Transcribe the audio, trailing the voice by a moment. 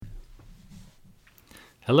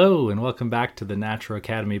Hello, and welcome back to the Natural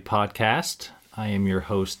Academy podcast. I am your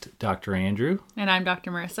host, Dr. Andrew. And I'm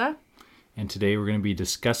Dr. Marissa. And today we're going to be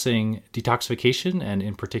discussing detoxification and,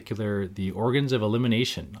 in particular, the organs of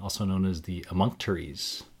elimination, also known as the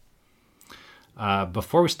Emunctories.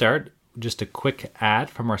 Before we start, just a quick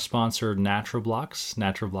ad from our sponsor, Natural Blocks.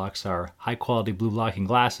 Natural Blocks are high-quality blue blocking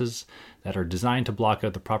glasses that are designed to block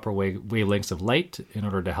out the proper wavelengths of light in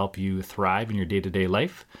order to help you thrive in your day-to-day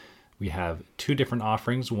life. We have two different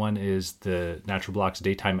offerings. One is the Natural Blocks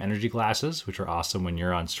Daytime Energy Glasses, which are awesome when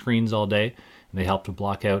you're on screens all day. And they help to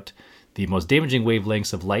block out the most damaging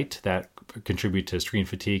wavelengths of light that contribute to screen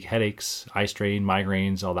fatigue, headaches, eye strain,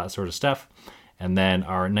 migraines, all that sort of stuff. And then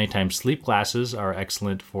our nighttime sleep glasses are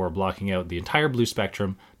excellent for blocking out the entire blue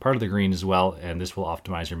spectrum, part of the green as well, and this will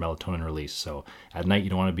optimize your melatonin release. So at night, you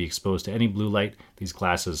don't want to be exposed to any blue light. These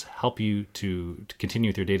glasses help you to continue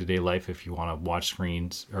with your day-to-day life if you want to watch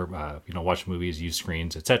screens or watch movies, use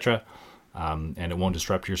screens, etc. And it won't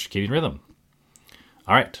disrupt your circadian rhythm.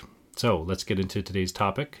 All right, so let's get into today's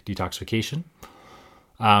topic, detoxification.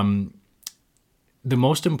 The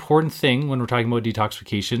most important thing when we're talking about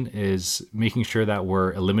detoxification is making sure that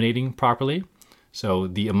we're eliminating properly. So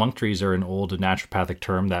the emunctories are an old naturopathic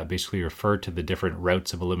term that basically refer to the different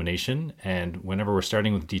routes of elimination. And whenever we're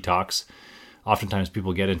starting with detox, oftentimes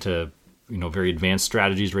people get into very advanced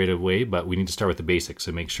strategies right away, but we need to start with the basics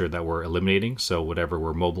and make sure that we're eliminating. So whatever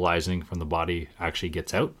we're mobilizing from the body actually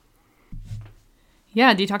gets out.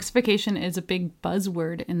 Yeah, detoxification is a big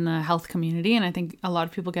buzzword in the health community, and I think a lot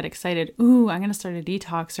of people get excited. Ooh, I'm going to start a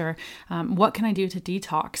detox, or what can I do to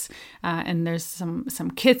detox? And there's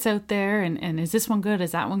some kits out there, and is this one good?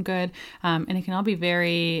 Is that one good? And it can all be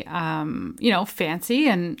very, fancy,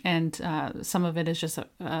 and some of it is just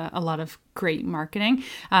a lot of great marketing.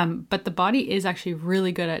 But the body is actually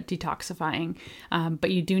really good at detoxifying, but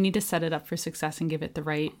you do need to set it up for success and give it the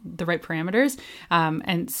right parameters.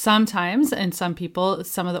 And sometimes, in some people,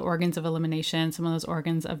 some of the organs of elimination, some of those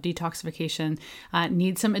organs of detoxification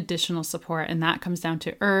need some additional support. And that comes down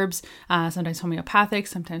to herbs, sometimes homeopathic,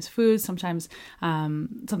 sometimes foods, sometimes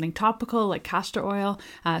something topical like castor oil.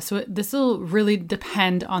 So this will really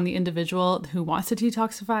depend on the individual who wants to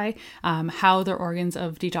detoxify, how their organs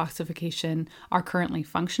of detoxification are currently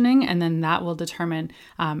functioning. And then that will determine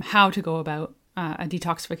how to go about a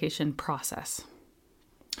detoxification process.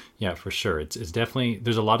 Yeah, for sure. It's definitely,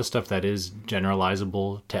 there's a lot of stuff that is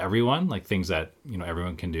generalizable to everyone, like things that,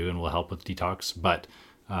 everyone can do and will help with detox. But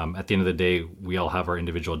at the end of the day, we all have our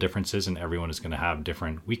individual differences and everyone is going to have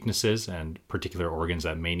different weaknesses and particular organs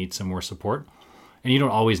that may need some more support. And you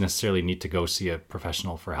don't always necessarily need to go see a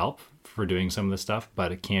professional for help for doing some of this stuff,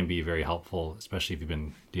 but it can be very helpful, especially if you've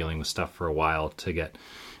been dealing with stuff for a while, to get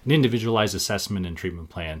an individualized assessment and treatment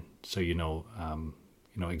plan so you know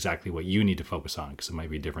exactly what you need to focus on, because it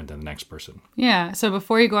might be different than the next person. Yeah. So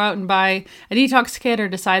before you go out and buy a detox kit or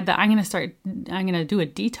decide that I'm going to do a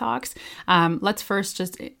detox, let's first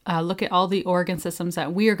just look at all the organ systems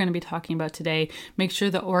that we are going to be talking about today. Make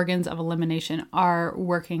sure the organs of elimination are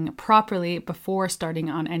working properly before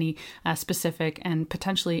starting on any specific and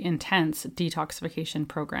potentially intense detoxification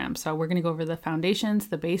program. So we're going to go over the foundations,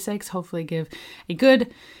 the basics, hopefully give a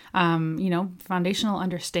good foundational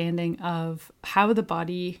understanding of how the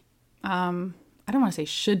body, I don't want to say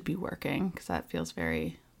should be working because that feels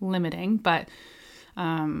very limiting, but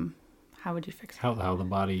how would you fix it? How the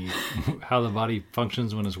body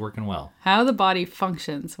functions when it's working well. How the body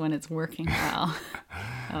functions when it's working well.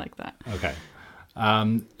 I like that. Okay.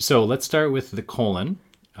 So let's start with the colon,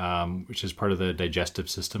 which is part of the digestive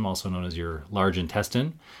system, also known as your large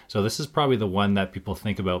intestine. So this is probably the one that people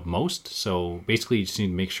think about most. So basically, you just need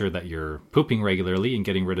to make sure that you're pooping regularly and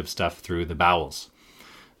getting rid of stuff through the bowels.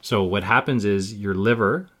 So what happens is your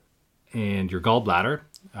liver and your gallbladder,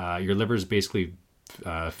 your liver is basically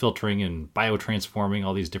filtering and biotransforming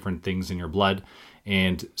all these different things in your blood.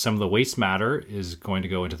 And some of the waste matter is going to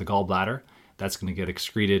go into the gallbladder. That's going to get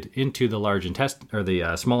excreted into the large intestine, or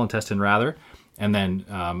the small intestine rather. And then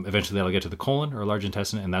eventually that'll get to the colon or large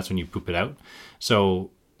intestine, and that's when you poop it out. So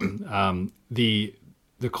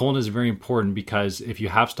the colon is very important because if you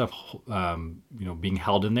have stuff being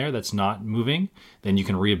held in there that's not moving, then you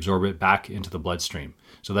can reabsorb it back into the bloodstream.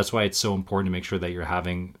 So that's why it's so important to make sure that you're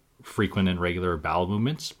having frequent and regular bowel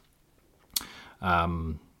movements.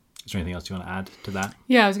 Is there anything else you want to add to that?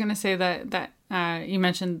 Yeah, I was going to say that you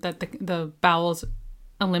mentioned that the bowels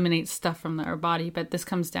eliminate stuff from our body, but this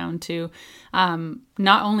comes down to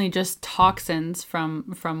not only just toxins from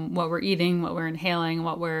what we're eating, what we're inhaling,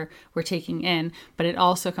 what we're taking in, but it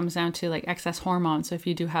also comes down to like excess hormones. So if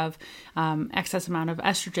you do have excess amount of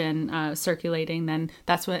estrogen circulating, then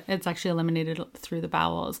that's what it's actually eliminated through the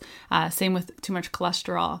bowels. Same with too much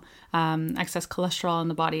cholesterol, excess cholesterol in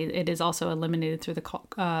the body, it is also eliminated through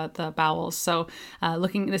the bowels. So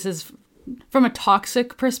this is from a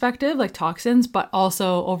toxic perspective, like toxins, but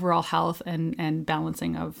also overall health and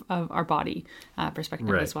balancing of our body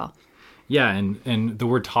perspective as well. Yeah, and the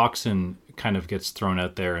word toxin kind of gets thrown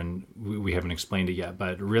out there, and we haven't explained it yet,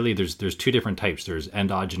 but really there's two different types. There's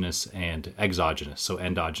endogenous and exogenous. So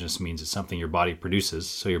endogenous means it's something your body produces.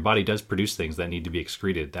 So your body does produce things that need to be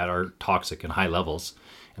excreted that are toxic in high levels.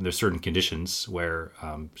 And there's certain conditions where,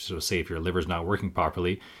 so say if your liver's not working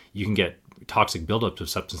properly, you can get toxic buildups of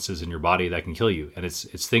substances in your body that can kill you. And it's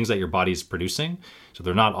things that your body is producing. So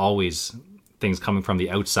they're not always things coming from the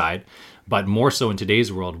outside, but more so in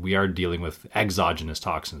today's world, we are dealing with exogenous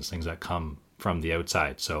toxins, things that come from the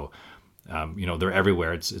outside. So, they're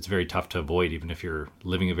everywhere. It's very tough to avoid, even if you're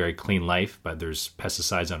living a very clean life, but there's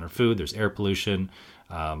pesticides on our food, there's air pollution,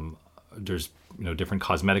 there's different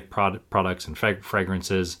cosmetic products and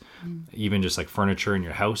fragrances, even just like furniture in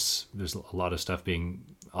your house. There's a lot of stuff being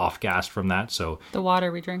off-gassed from that. So the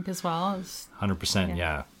water we drink as well is 100%.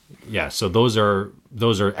 Yeah. So those are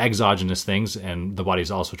exogenous things, and the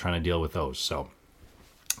body's also trying to deal with those. So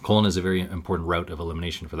colon is a very important route of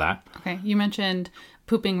elimination for that. Okay. You mentioned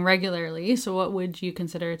pooping regularly. So what would you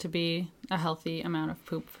consider to be a healthy amount of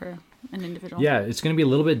poop for an individual? Yeah, it's going to be a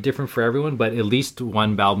little bit different for everyone, but at least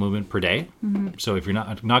one bowel movement per day. Mm-hmm. So if you're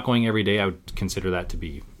not going every day, I would consider that to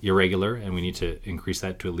be irregular, and we need to increase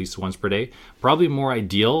that to at least once per day. Probably more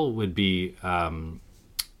ideal would be, I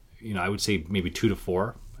would say maybe 2 to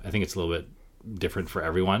 4. I think it's a little bit different for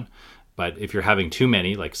everyone. But if you're having too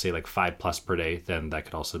many, like say like 5+ per day, then that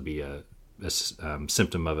could also be a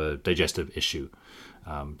symptom of a digestive issue.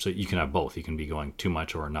 So you can have both. You can be going too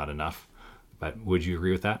much or not enough. But would you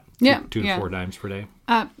agree with that? Yeah. 2 to 4 times per day?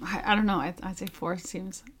 I don't know. I'd say 4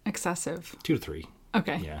 seems excessive. 2 to 3.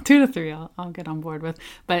 Okay. Yeah. 2 to 3 I'll get on board with.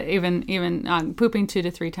 But even pooping 2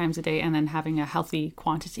 to 3 times a day, and then having a healthy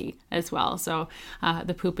quantity as well. So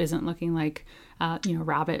the poop isn't looking like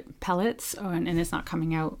rabbit pellets, and it's not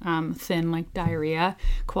coming out thin like diarrhea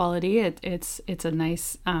quality. It's a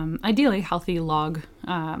nice, ideally healthy log,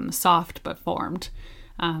 soft but formed,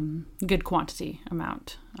 good quantity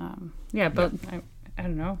amount. But I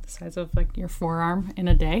don't know, the size of like your forearm in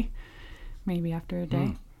a day, maybe after a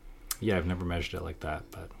day. Yeah, I've never measured it like that,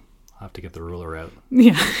 but I'll have to get the ruler out.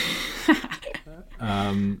 Yeah.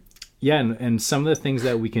 And some of the things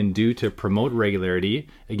that we can do to promote regularity,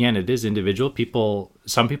 again, it is individual.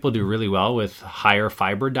 Some people do really well with higher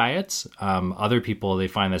fiber diets. Other people, they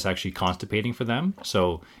find that's actually constipating for them.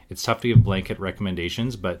 So it's tough to give blanket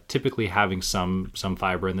recommendations, but typically having some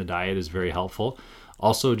fiber in the diet is very helpful.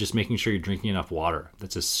 Also, just making sure you're drinking enough water.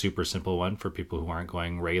 That's a super simple one for people who aren't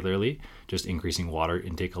going regularly. Just increasing water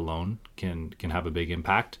intake alone can have a big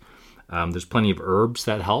impact. There's plenty of herbs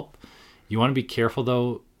that help. You want to be careful,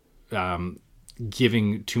 though,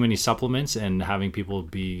 giving too many supplements and having people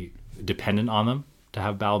be dependent on them to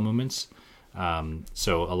have bowel movements.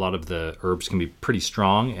 So a lot of the herbs can be pretty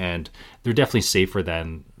strong, and they're definitely safer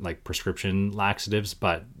than like prescription laxatives,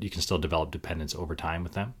 but you can still develop dependence over time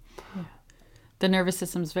with them. Yeah. The nervous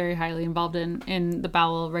system is very highly involved in the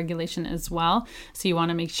bowel regulation as well. So you want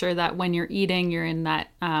to make sure that when you're eating, you're in that,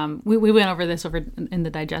 we went over this in the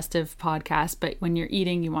digestive podcast, but when you're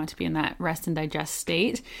eating, you want to be in that rest and digest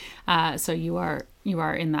state. So you are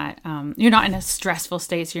in that, you're not in a stressful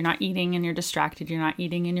state. So you're not eating and you're distracted. You're not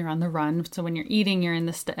eating and you're on the run. So when you're eating, you're in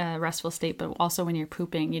this restful state, but also when you're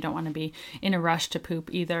pooping, you don't want to be in a rush to poop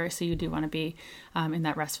either. So you do want to be in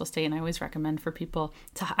that restful state. And I always recommend for people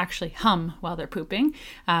to actually hum while they're pooping,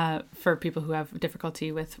 for people who have difficulty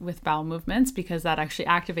with bowel movements, because that actually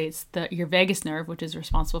activates your vagus nerve, which is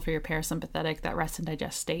responsible for your parasympathetic, that rest and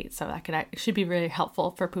digest state. So that should be really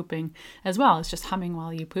helpful for pooping as well. It's just humming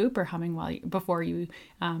while you poop, or humming before you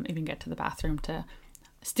even get to the bathroom, to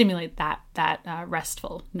stimulate that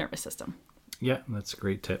restful nervous system. Yeah, that's a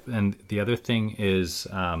great tip. And the other thing is,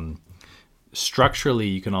 structurally,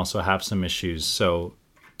 you can also have some issues. So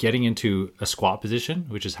getting into a squat position,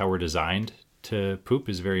 which is how we're designed to poop,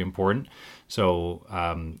 is very important. So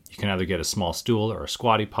you can either get a small stool or a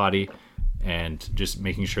squatty potty, and just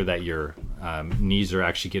making sure that your knees are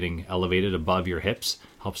actually getting elevated above your hips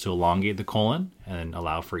helps to elongate the colon and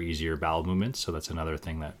allow for easier bowel movements. So that's another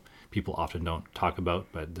thing that people often don't talk about,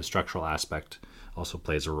 but the structural aspect also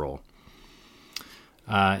plays a role.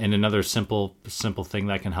 And another simple thing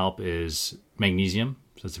that can help is magnesium.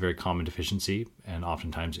 So it's a very common deficiency, and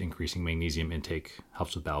oftentimes increasing magnesium intake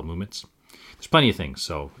helps with bowel movements. There's plenty of things.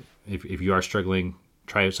 So if you are struggling,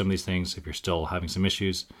 try out some of these things. If you're still having some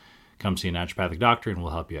issues, come see a naturopathic doctor and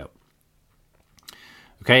we'll help you out.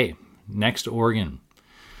 Okay, next organ.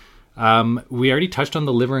 We already touched on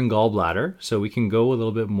the liver and gallbladder, so we can go a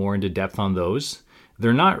little bit more into depth on those.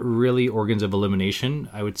 They're not really organs of elimination.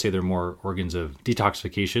 I would say they're more organs of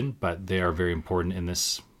detoxification, but they are very important in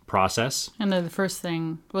this process. And they're the first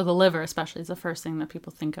thing, well, the liver especially is the first thing that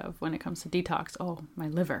people think of when it comes to detox. Oh, my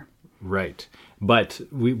liver. Right. But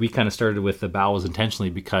we kind of started with the bowels intentionally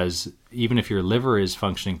because even if your liver is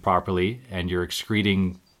functioning properly and you're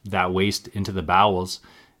excreting that waste into the bowels,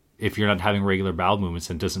 if you're not having regular bowel movements,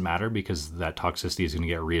 it doesn't matter because that toxicity is going to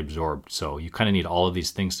get reabsorbed. So you kind of need all of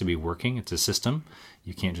these things to be working. It's a system.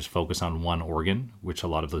 You can't just focus on one organ, which a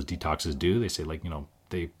lot of those detoxes do. They say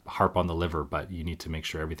they harp on the liver, but you need to make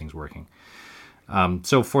sure everything's working.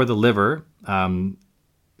 So for the liver,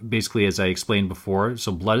 basically, as I explained before,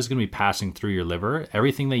 so blood is going to be passing through your liver.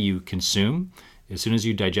 Everything that you consume, as soon as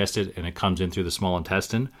you digest it and it comes in through the small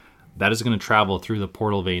intestine, that is going to travel through the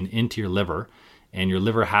portal vein into your liver. And your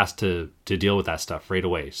liver has to deal with that stuff right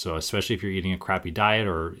away. So especially if you're eating a crappy diet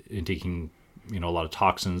or taking a lot of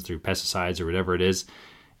toxins through pesticides or whatever it is,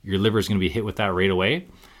 your liver is going to be hit with that right away.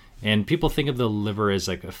 And people think of the liver as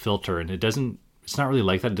like a filter, and it's not really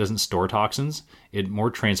like that. It doesn't store toxins. It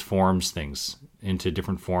more transforms things into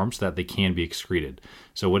different forms so that they can be excreted.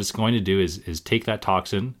 So what it's going to do is take that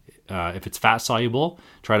toxin. If it's fat soluble,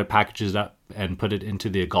 try to package it up and put it into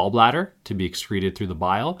the gallbladder to be excreted through the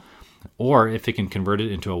bile. Or if it can convert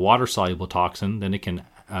it into a water-soluble toxin, then it can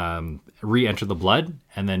re-enter the blood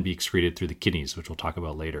and then be excreted through the kidneys, which we'll talk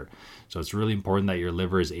about later. So it's really important that your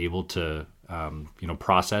liver is able to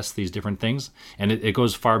process these different things. And it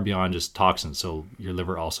goes far beyond just toxins. So your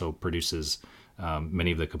liver also produces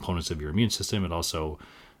many of the components of your immune system. It also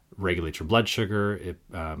regulates your blood sugar. It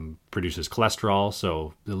produces cholesterol.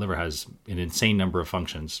 So the liver has an insane number of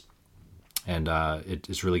functions. And it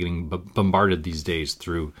is really getting bombarded these days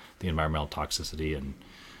through the environmental toxicity and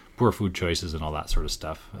poor food choices and all that sort of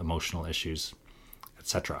stuff, emotional issues,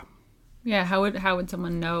 etc. Yeah, how would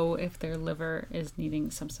someone know if their liver is needing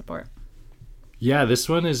some support? Yeah, this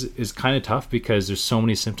one is kind of tough because there's so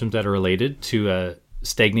many symptoms that are related to a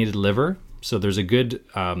stagnated liver. So there's a good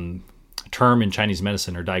term in Chinese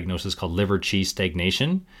medicine or diagnosis called liver qi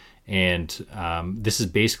stagnation. And this is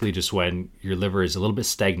basically just when your liver is a little bit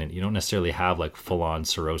stagnant. You don't necessarily have like full-on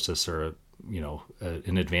cirrhosis or,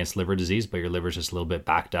 an advanced liver disease, but your liver is just a little bit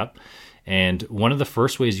backed up. And one of the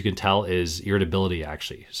first ways you can tell is irritability,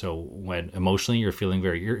 actually. So when emotionally you're feeling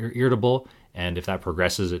very irritable, and if that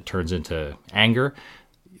progresses, it turns into anger,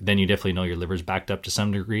 then you definitely know your liver's backed up to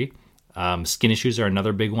some degree. Skin issues are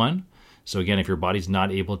another big one. So again, if your body's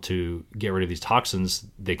not able to get rid of these toxins,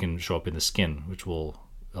 they can show up in the skin, which we'll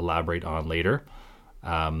elaborate on later.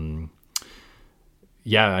 There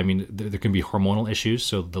can be hormonal issues.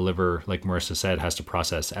 So the liver, like Marissa said, has to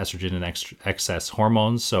process estrogen and excess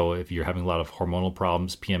hormones. So if you're having a lot of hormonal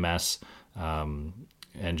problems, PMS,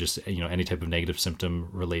 and just any type of negative symptom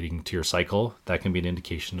relating to your cycle, that can be an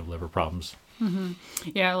indication of liver problems. Mm-hmm.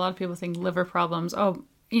 Yeah, a lot of people think liver problems. Oh,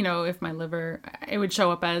 if my liver, it would show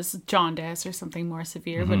up as jaundice or something more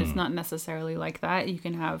severe, but it's not necessarily like that. You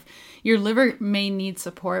can have, your liver may need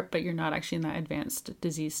support, but you're not actually in that advanced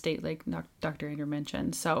disease state like Dr. Andrew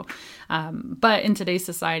mentioned. So, but in today's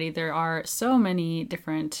society, there are so many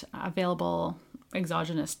different available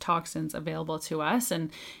exogenous toxins available to us.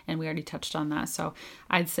 And we already touched on that. So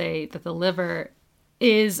I'd say that the liver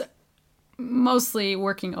is mostly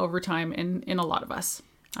working overtime in a lot of us.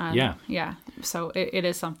 Yeah. So it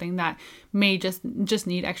is something that may just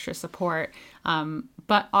need extra support.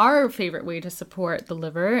 But our favorite way to support the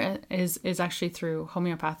liver is actually through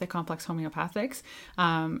complex homeopathics,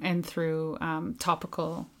 and through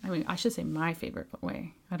topical. I should say my favorite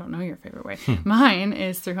way. I don't know your favorite way. Mine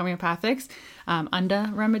is through homeopathics,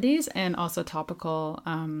 unda remedies, and also topical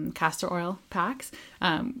castor oil packs.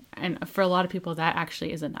 And for a lot of people, that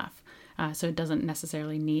actually is enough. So it doesn't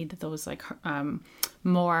necessarily need those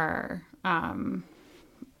more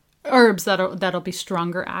herbs that'll be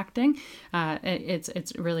stronger acting.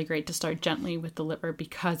 It's really great to start gently with the liver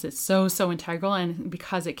because it's so integral, and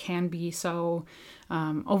because it can be so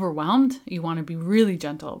overwhelmed. You want to be really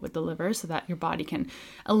gentle with the liver so that your body can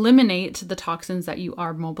eliminate the toxins that you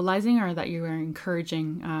are mobilizing or that you are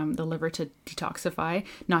encouraging the liver to detoxify,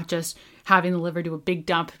 not just having the liver do a big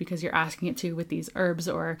dump because you're asking it to with these herbs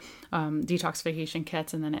or detoxification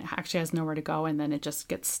kits, and then it actually has nowhere to go, and then it just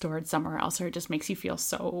gets stored somewhere else, or it just makes you feel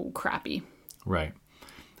so crappy. Right.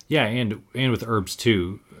 Yeah, and with herbs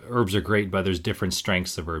too. Herbs are great, but there's different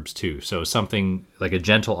strengths of herbs too. So something like a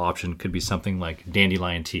gentle option could be something like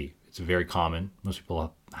dandelion tea. It's very common. Most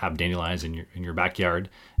people have dandelions in your backyard.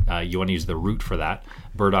 You want to use the root for that.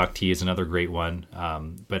 Burdock tea is another great one.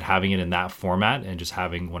 But having it in that format and just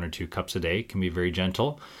having 1 or 2 cups a day can be very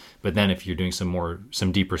gentle. But then if you're doing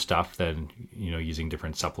some deeper stuff, then using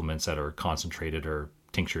different supplements that are concentrated or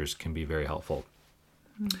tinctures can be very helpful.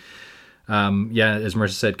 As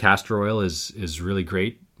Marissa said, castor oil is really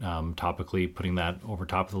great. Topically, putting that over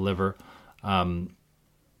top of the liver. And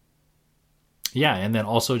then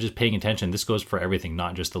also just paying attention. This goes for everything,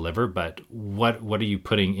 not just the liver, but what are you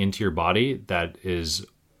putting into your body that is,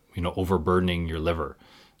 overburdening your liver?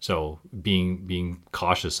 So being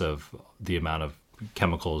cautious of the amount of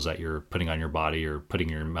chemicals that you're putting on your body or putting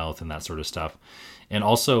in your mouth and that sort of stuff. And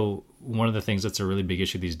also, one of the things that's a really big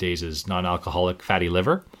issue these days is non-alcoholic fatty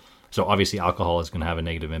liver. So obviously alcohol is going to have a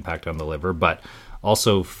negative impact on the liver, but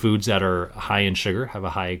also foods that are high in sugar have a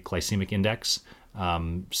high glycemic index.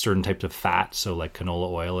 Certain types of fat, so like canola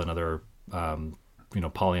oil and other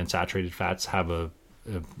polyunsaturated fats, have a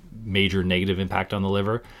major negative impact on the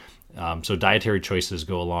liver. So dietary choices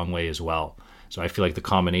go a long way as well. So I feel like the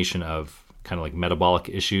combination of kind of like metabolic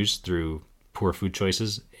issues through poor food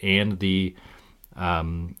choices and the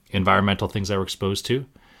environmental things that we're exposed to,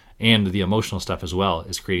 and the emotional stuff as well,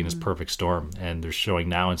 is creating this perfect storm. And they're showing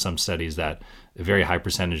now in some studies that a very high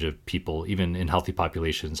percentage of people, even in healthy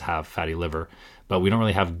populations, have fatty liver. But we don't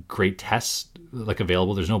really have great tests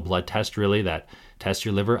available. There's no blood test really that tests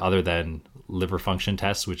your liver other than liver function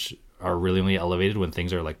tests, which are really only elevated when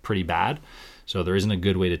things are pretty bad. So there isn't a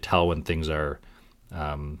good way to tell when things are,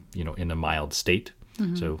 in a mild state.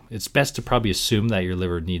 Mm-hmm. So it's best to probably assume that your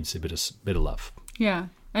liver needs a bit of love. Yeah.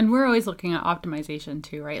 And we're always looking at optimization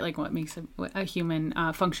too, right? Like what makes a human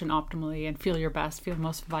function optimally and feel your best, feel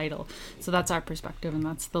most vital. So that's our perspective, and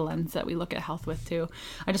that's the lens that we look at health with too.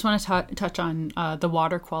 I just want to touch on the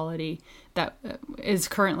water quality that is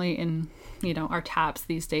currently in our taps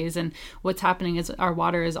these days. And what's happening is our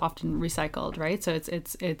water is often recycled, right? So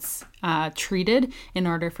it's treated in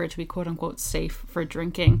order for it to be quote unquote safe for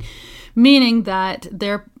drinking, meaning that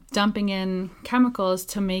they're dumping in chemicals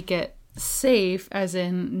to make it safe, as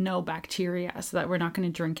in no bacteria, so that we're not going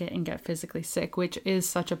to drink it and get physically sick, which is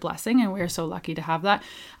such a blessing, and we're so lucky to have that.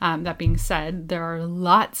 That being said, there are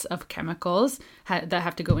lots of chemicals that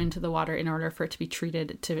have to go into the water in order for it to be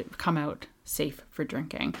treated to come out safe for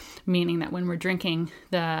drinking, meaning that when we're drinking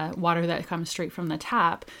the water that comes straight from the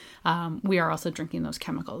tap, we are also drinking those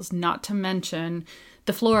chemicals, not to mention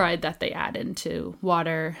the fluoride that they add into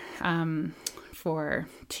water for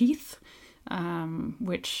teeth,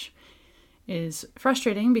 which is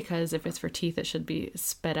frustrating because if it's for teeth, it should be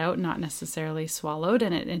spit out, not necessarily swallowed.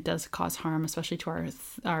 And it does cause harm, especially to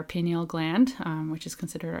our pineal gland, which is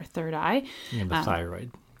considered our third eye. And the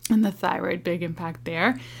thyroid. And the thyroid, big impact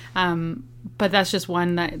there. But that's just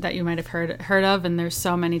one that you might have heard of. And there's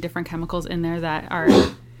so many different chemicals in there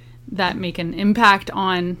that make an impact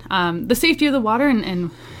on the safety of the water,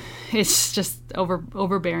 and it's just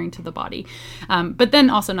overbearing to the body. But then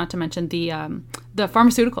also not to mention the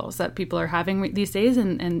pharmaceuticals that people are having these days,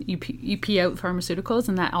 and you pee out pharmaceuticals,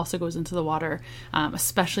 and that also goes into the water,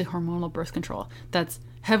 especially hormonal birth control. That's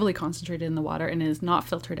heavily concentrated in the water and is not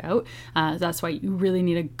filtered out. That's why you really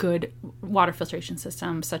need a good water filtration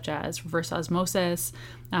system, such as reverse osmosis,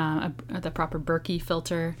 the proper Berkey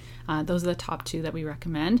filter. Those are the top 2 that we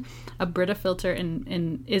recommend. A Brita filter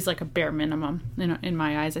is like a bare minimum in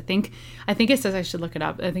my eyes. I think it says, I should look it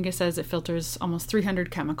up, I think it says it filters almost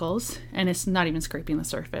 300 chemicals, and it's not even scraping the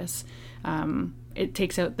surface. It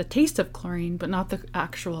takes out the taste of chlorine, but not the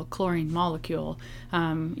actual chlorine molecule.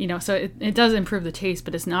 So it does improve the taste,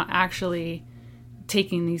 but it's not actually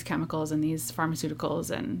taking these chemicals and these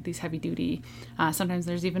pharmaceuticals and these heavy duty. Sometimes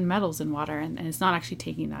there's even metals in water, and it's not actually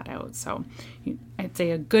taking that out. So I'd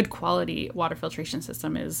say a good quality water filtration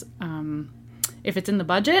system is, if it's in the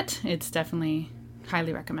budget, it's definitely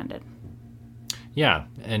highly recommended. Yeah,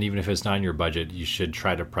 and even if it's not in your budget, you should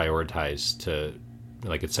try to prioritize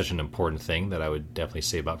it's such an important thing that I would definitely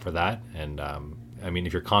save up for that. And I mean,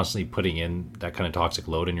 if you're constantly putting in that kind of toxic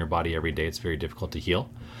load in your body every day, it's very difficult to heal.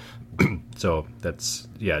 So that's,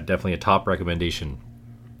 definitely a top recommendation.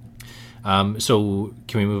 So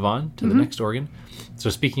can we move on to the next organ? So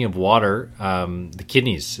speaking of water, the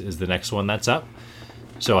kidneys is the next one that's up.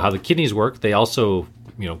 So how the kidneys work, they also,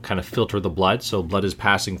 kind of filter the blood. So blood is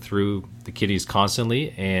passing through the kidneys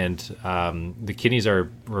constantly, and the kidneys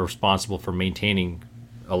are responsible for maintaining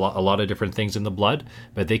a lot of different things in the blood,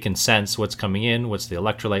 but they can sense what's coming in, what's the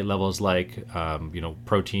electrolyte levels like,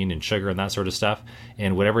 protein and sugar and that sort of stuff.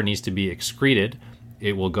 And whatever needs to be excreted,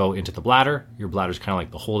 it will go into the bladder. Your bladder is kind of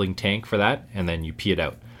like the holding tank for that, and then you pee it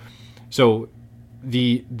out. So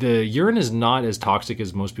the urine is not as toxic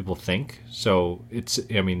as most people think. So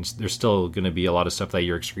there's still going to be a lot of stuff that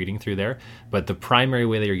you're excreting through there, but the primary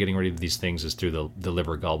way that you're getting rid of these things is through the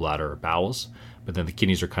liver, gallbladder, or bowels. But then the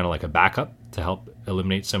kidneys are kind of like a backup to help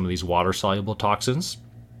eliminate some of these water-soluble toxins.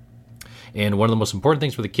 And one of the most important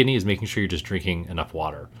things for the kidney is making sure you're just drinking enough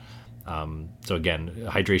water. So again,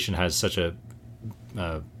 hydration has such a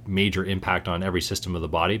major impact on every system of the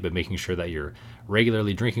body, but making sure that you're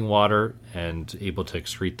regularly drinking water and able to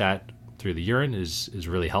excrete that through the urine is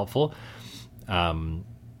really helpful. And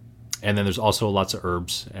then there's also lots of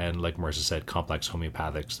herbs and, like Marissa said, complex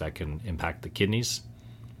homeopathics that can impact the kidneys.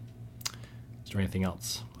 Is there anything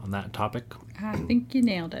else on that topic? I think you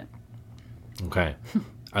nailed it. Okay.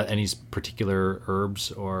 Are any particular herbs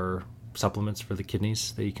or supplements for the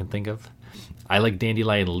kidneys that you can think of? I like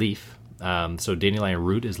dandelion leaf. So dandelion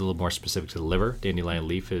root is a little more specific to the liver. Dandelion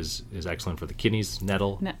leaf is excellent for the kidneys.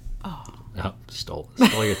 Nettle. Oh, stole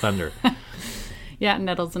your thunder. Yeah,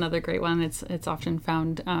 nettle's another great one. It's often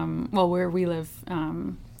found, where we live,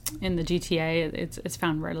 in the GTA, it's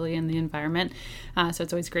found readily in the environment. So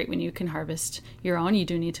it's always great when you can harvest your own. You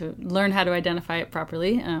do need to learn how to identify it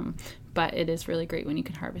properly. But it is really great when you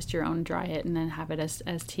can harvest your own, dry it, and then have it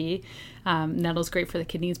as tea. Nettle's great for the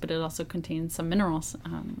kidneys, but it also contains some minerals.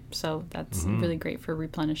 So that's really great for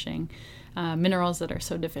replenishing minerals that are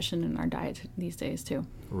so deficient in our diet these days too.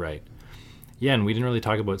 Right. Yeah, and we didn't really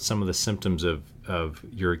talk about some of the symptoms of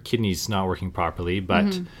your kidneys not working properly,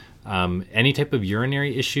 but any type of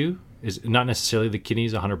urinary issue is not necessarily the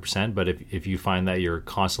kidneys 100%, but if you find that you're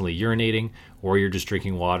constantly urinating or you're just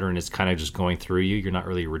drinking water and it's kind of just going through you, you're not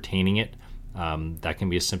really retaining it, that can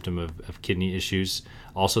be a symptom of kidney issues.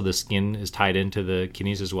 Also, the skin is tied into the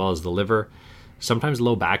kidneys as well as the liver. Sometimes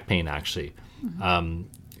low back pain, actually.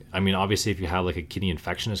 Obviously, if you have like a kidney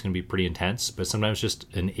infection, it's going to be pretty intense, but sometimes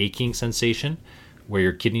just an aching sensation where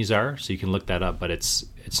your kidneys are, so you can look that up, but it's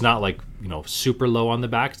not like, super low on the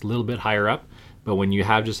back, it's a little bit higher up. But when you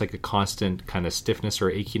have just like a constant kind of stiffness or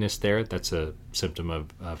achiness there, that's a symptom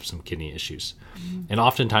of some kidney issues. And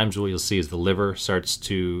oftentimes what you'll see is the liver starts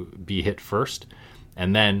to be hit first.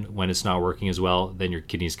 And then when it's not working as well, then your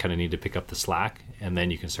kidneys kind of need to pick up the slack. And then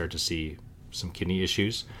you can start to see some kidney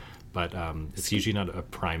issues. But it's usually not a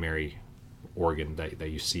primary organ that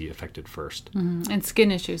you see affected first. And skin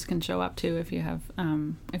issues can show up too if you have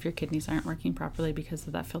if your kidneys aren't working properly because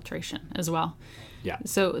of that filtration as well. Yeah.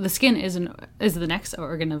 So the skin is the next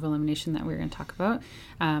organ of elimination that we're going to talk about.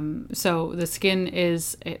 So the skin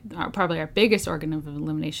is probably our biggest organ of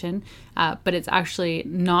elimination, but it's actually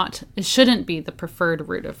not. It shouldn't be the preferred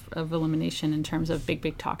route of elimination in terms of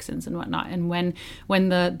big toxins and whatnot. And when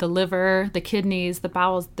the liver, the kidneys, the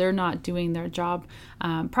bowels, they're not doing their job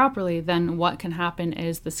properly, then what can happen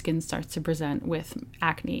is the skin starts to present with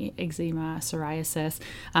acne, eczema, psoriasis.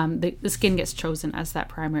 The skin gets chosen as that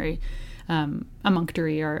primary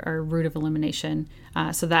emunctory or route of elimination.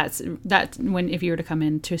 So that's when, if you were to come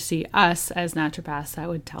in to see us as naturopaths, that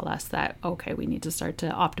would tell us that, okay, we need to start to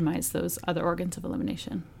optimize those other organs of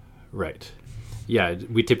elimination. Right. Yeah,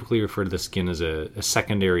 we typically refer to the skin as a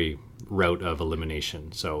secondary route of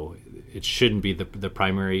elimination. So it shouldn't be the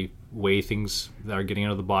primary way things are getting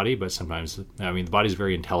out of the body, but sometimes, the body's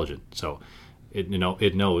very intelligent. So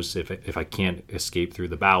it knows if I can't escape through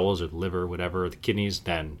the bowels or the liver or whatever, or the kidneys,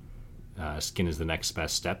 then skin is the next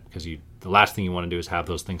best step, because the last thing you want to do is have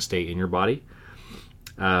those things stay in your body.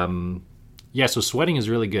 So sweating is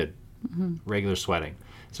really good. Regular sweating.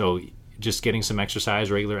 So just getting some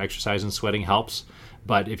exercise, regular exercise and sweating helps.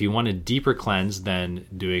 But if you want a deeper cleanse, then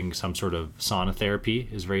doing some sort of sauna therapy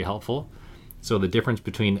is very helpful. So the difference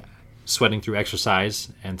between sweating through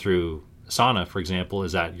exercise and through sauna, for example,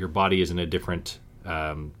 is that your body is in a different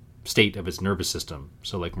state of its nervous system.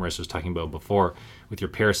 So like Marissa was talking about before, with your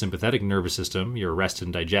parasympathetic nervous system, your rest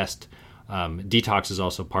and digest, detox is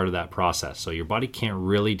also part of that process. So your body can't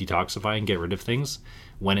really detoxify and get rid of things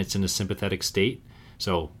when it's in a sympathetic state.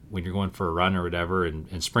 So when you're going for a run or whatever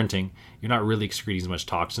and sprinting, you're not really excreting as much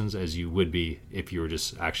toxins as you would be if you were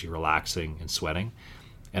just actually relaxing and sweating.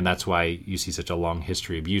 And that's why you see such a long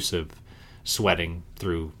history of use of sweating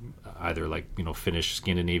through either Finnish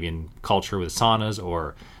Scandinavian culture with saunas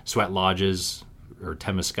or sweat lodges or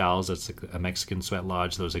temescals. That's a Mexican sweat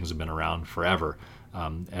lodge. Those things have been around forever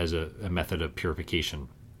as a method of purification.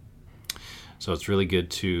 So it's really good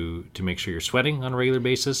to make sure you're sweating on a regular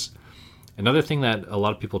basis. Another thing that a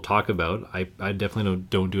lot of people talk about, I definitely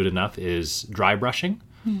don't do it enough, is dry brushing.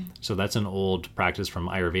 So that's an old practice from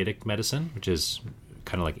Ayurvedic medicine, which is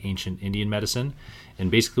kind of like ancient Indian medicine. And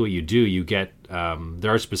basically what you do, you get,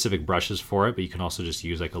 there are specific brushes for it, but you can also just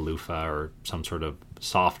use like a loofah or some sort of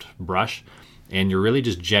soft brush. And you're really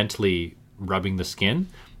just gently rubbing the skin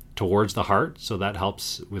towards the heart. So that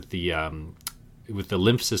helps with the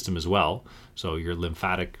lymph system as well. So your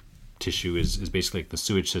lymphatic tissue is basically like the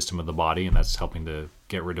sewage system of the body, and that's helping to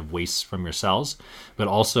get rid of waste from your cells. But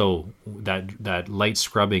also that light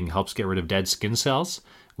scrubbing helps get rid of dead skin cells,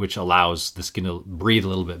 which allows the skin to breathe a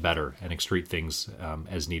little bit better and excrete things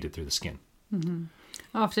as needed through the skin. Mm-hmm.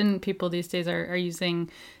 Often people these days are using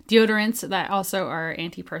deodorants that also are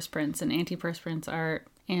antiperspirants, and antiperspirants are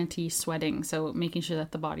anti-sweating, so making sure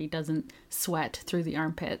that the body doesn't sweat through the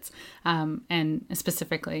armpits, and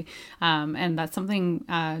specifically, and that's something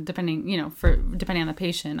depending on the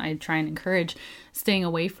patient, I try and encourage staying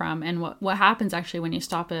away from. And what happens actually when you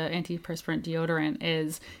stop an antiperspirant deodorant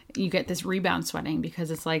is you get this rebound sweating,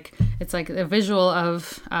 because it's like a visual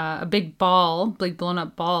of a big blown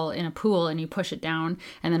up ball in a pool, and you push it down,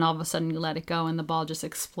 and then all of a sudden you let it go and the ball just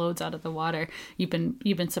explodes out of the water. You've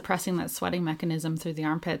been suppressing that sweating mechanism through the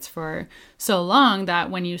armpits for so long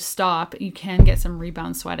that when you stop, you can get some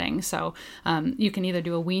rebound sweating. So you can either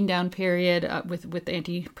do a wean down period with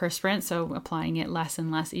antiperspirant, so applying it less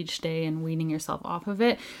and less each day and weaning yourself off of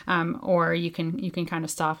it, or you can kind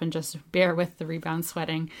of stop and just bear with the rebound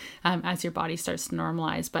sweating as your body starts to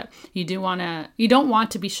normalize. But you don't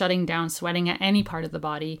want to be shutting down sweating at any part of the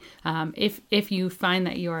body. If you find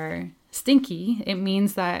that you're stinky, it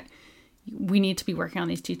means that we need to be working on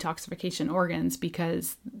these detoxification organs,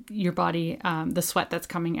 because your body, the sweat that's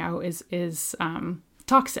coming out is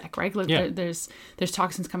toxic, right? Yeah. There's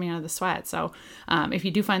toxins coming out of the sweat. So if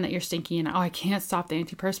you do find that you're stinky and, I can't stop the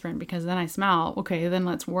antiperspirant because then I smell, okay, then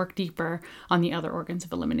let's work deeper on the other organs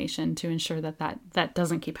of elimination to ensure that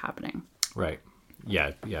doesn't keep happening. Right.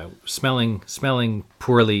 Yeah. Smelling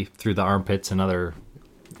poorly through the armpits and other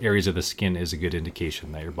areas of the skin is a good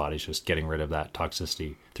indication that your body's just getting rid of that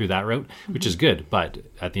toxicity through that route, which is good. But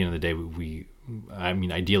at the end of the day,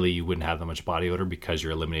 ideally you wouldn't have that much body odor because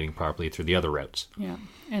you're eliminating properly through the other routes. Yeah.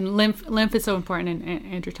 And lymph is so important, and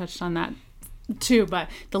Andrew touched on that too, but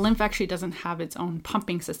the lymph actually doesn't have its own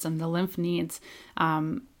pumping system. The lymph needs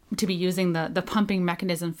to be using the pumping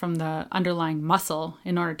mechanism from the underlying muscle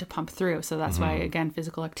in order to pump through. So that's why, again,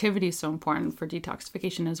 physical activity is so important for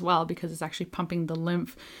detoxification as well, because it's actually pumping the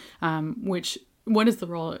lymph, what is the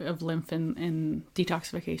role of lymph in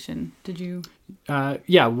detoxification? Did you?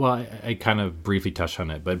 I kind of briefly touched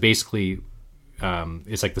on it, but basically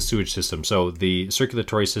it's like the sewage system. So the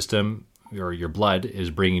circulatory system, or your blood, is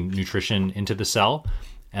bringing nutrition into the cell,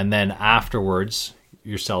 and then afterwards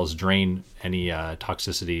your cells drain any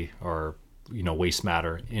toxicity or waste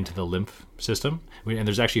matter into the lymph system. And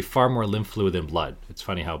there's actually far more lymph fluid than blood. It's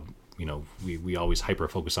funny how we always hyper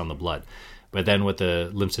focus on the blood, but then what the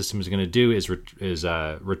lymph system is going to do is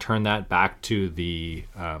return that back to the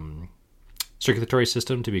circulatory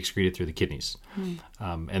system to be excreted through the kidneys.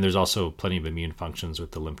 And there's also plenty of immune functions with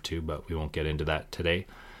the lymph too, but we won't get into that today.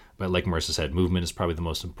 But like Marissa said, movement is probably the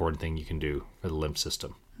most important thing you can do for the lymph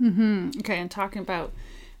system. Mm-hmm. Okay, and talking about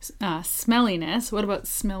smelliness, what about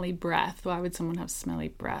smelly breath? Why would someone have smelly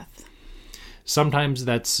breath? Sometimes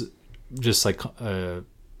that's just like an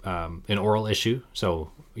oral issue.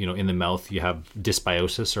 So, in the mouth, you have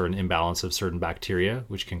dysbiosis or an imbalance of certain bacteria,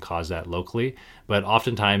 which can cause that locally. But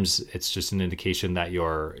oftentimes it's just an indication that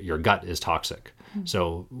your gut is toxic. Mm-hmm.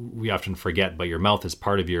 So we often forget, but your mouth is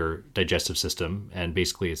part of your digestive system. And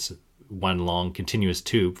basically it's one long continuous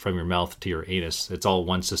tube from your mouth to your anus. It's all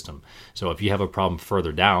one system. So if you have a problem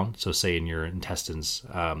further down, so say in your intestines,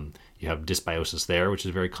 you have dysbiosis there, which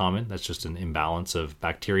is very common. That's just an imbalance of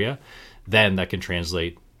bacteria. Then that can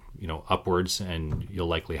translate, upwards, and you'll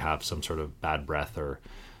likely have some sort of bad breath or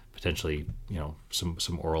potentially,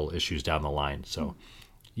 some oral issues down the line. So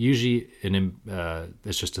usually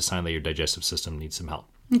it's just a sign that your digestive system needs some help.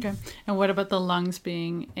 Okay. And what about the lungs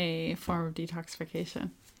being a form of detoxification?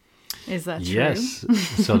 Is that true? Yes.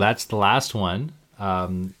 So that's the last one.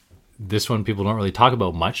 This one people don't really talk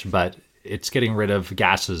about much, but it's getting rid of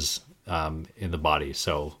gases in the body.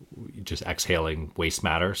 So just exhaling waste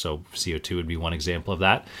matter. So CO2 would be one example of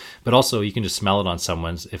that. But also you can just smell it on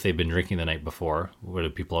someone's, if they've been drinking the night before. What do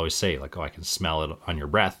people always say? Like, oh, I can smell it on your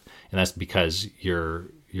breath. And that's because your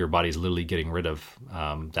body's literally getting rid of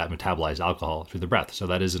that metabolized alcohol through the breath. So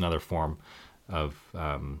that is another form of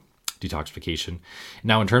detoxification.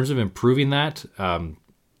 Now, in terms of improving that,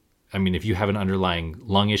 I mean, if you have an underlying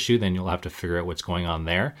lung issue, then you'll have to figure out what's going on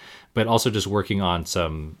there. But also just working on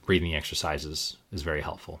some breathing exercises is very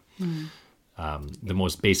helpful. The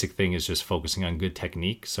most basic thing is just focusing on good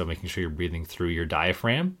technique. So making sure you're breathing through your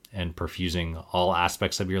diaphragm and perfusing all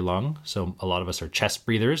aspects of your lung. So a lot of us are chest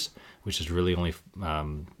breathers, which is really only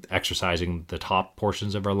exercising the top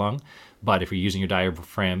portions of our lung. But if you're using your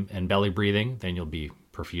diaphragm and belly breathing, then you'll be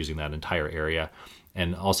perfusing that entire area.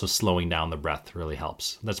 And also slowing down the breath really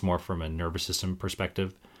helps. That's more from a nervous system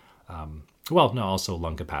perspective. Also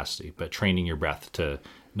lung capacity, but training your breath to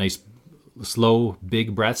nice, slow,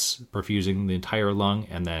 big breaths, perfusing the entire lung,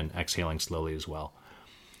 and then exhaling slowly as well.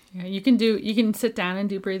 Yeah, you can sit down and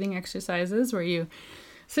do breathing exercises where you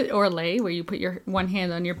sit or lay, where you put your one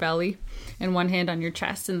hand on your belly and one hand on your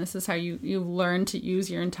chest. And this is how you learn to use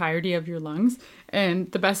your entirety of your lungs. And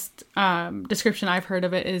the best description I've heard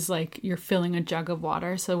of it is like you're filling a jug of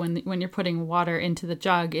water. So when you're putting water into the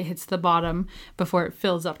jug, it hits the bottom before it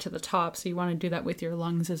fills up to the top. So you want to do that with your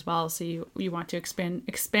lungs as well. So you want to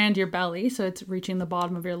expand your belly so it's reaching the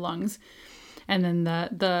bottom of your lungs. And then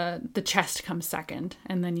the chest comes second,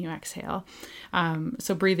 and then you exhale.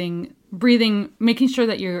 So breathing, making sure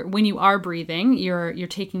that when you are breathing, you're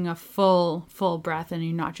taking a full breath, and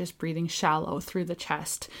you're not just breathing shallow through the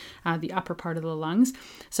chest, the upper part of the lungs.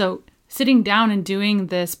 So sitting down and doing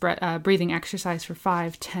this breathing exercise for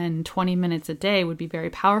 5, 10, 20 minutes a day would be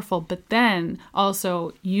very powerful. But then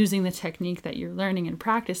also using the technique that you're learning and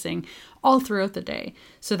practicing all throughout the day,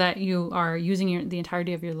 so that you are using the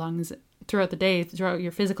entirety of your lungs throughout the day, throughout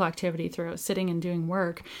your physical activity, throughout sitting and doing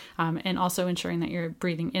work, and also ensuring that you're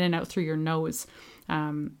breathing in and out through your nose,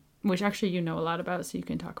 which actually you know a lot about, so you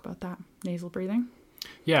can talk about that, nasal breathing.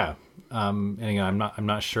 Yeah, and again, I'm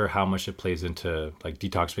not sure how much it plays into like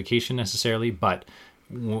detoxification necessarily, but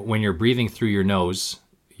when you're breathing through your nose,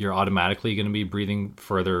 you're automatically going to be breathing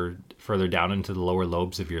further down into the lower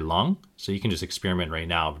lobes of your lung. So you can just experiment right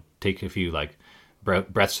now. Take a few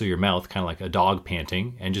breaths through your mouth, kind of like a dog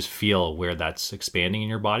panting, and just feel where that's expanding in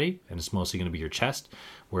your body. And it's mostly going to be your chest.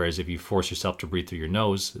 Whereas if you force yourself to breathe through your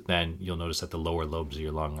nose, then you'll notice that the lower lobes of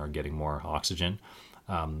your lung are getting more oxygen.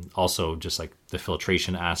 Also, just like the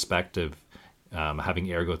filtration aspect of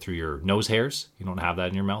having air go through your nose hairs. You don't have that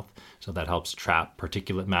in your mouth. So that helps trap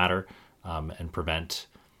particulate matter and prevent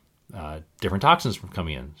different toxins from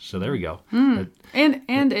coming in. So there we go. And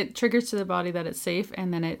it triggers to the body that it's safe,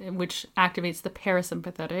 and then which activates the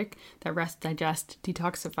parasympathetic, that rest, digest,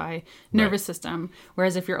 detoxify nervous system.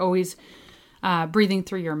 Whereas if you're always breathing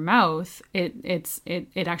through your mouth, it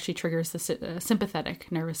actually triggers the sympathetic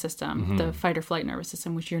nervous system, the fight or flight nervous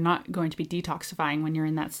system, which you're not going to be detoxifying when you're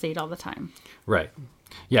in that state all the time. Right.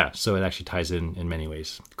 Yeah. So it actually ties in many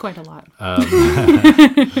ways. Quite a lot.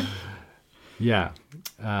 Yeah.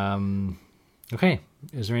 Okay.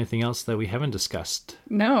 Is there anything else that we haven't discussed?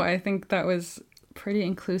 No, I think that was pretty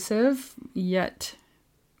inclusive, yet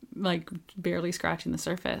like barely scratching the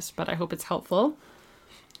surface, but I hope it's helpful.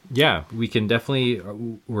 Yeah, we can definitely,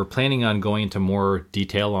 we're planning on going into more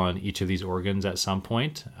detail on each of these organs at some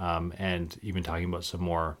point, and even talking about some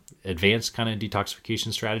more advanced kind of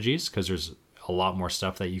detoxification strategies, because there's a lot more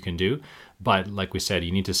stuff that you can do. But like we said,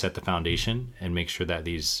 you need to set the foundation and make sure that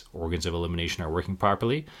these organs of elimination are working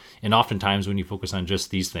properly. And oftentimes when you focus on just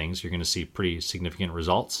these things, you're going to see pretty significant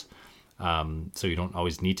results. So you don't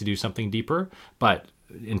always need to do something deeper. But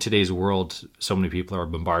in today's world, so many people are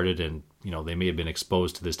bombarded, and they may have been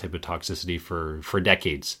exposed to this type of toxicity for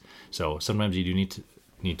decades. So sometimes you do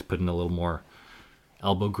need to put in a little more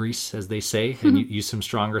elbow grease, as they say, and use some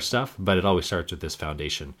stronger stuff. But it always starts with this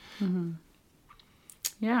foundation. Mm-hmm.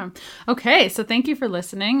 Yeah. Okay. So thank you for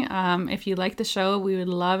listening. If you like the show, we would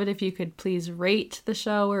love it if you could please rate the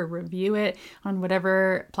show or review it on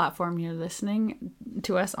whatever platform you're listening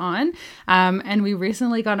to us on. And we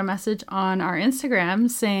recently got a message on our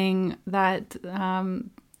Instagram saying that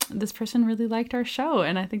this person really liked our show,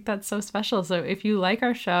 and I think that's so special. So if you like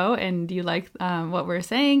our show and you like what we're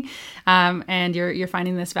saying, and you're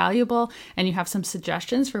finding this valuable, and you have some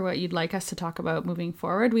suggestions for what you'd like us to talk about moving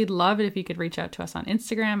forward, we'd love it if you could reach out to us on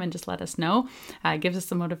Instagram and just let us know. It gives us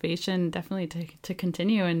the motivation definitely to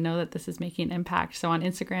continue and know that this is making an impact. So on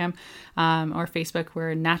Instagram or Facebook,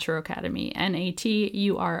 we're Naturo Academy,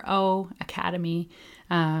 Naturo Academy.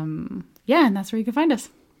 Yeah, and that's where you can find us.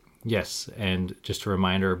 Yes, and just a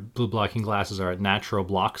reminder, blue blocking glasses are at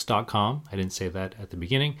naturalblocks.com. I didn't say that at the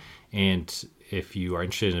beginning. And if you are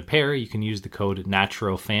interested in a pair, you can use the code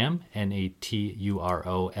NATUROFAM,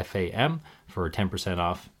 NATUROFAM, for 10%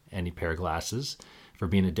 off any pair of glasses for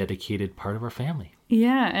being a dedicated part of our family.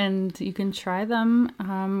 Yeah, and you can try them.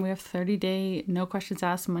 We have 30-day, no questions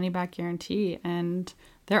asked, money back guarantee, and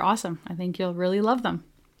they're awesome. I think you'll really love them.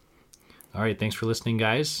 All right, thanks for listening,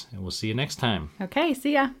 guys, and we'll see you next time. Okay,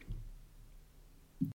 see ya.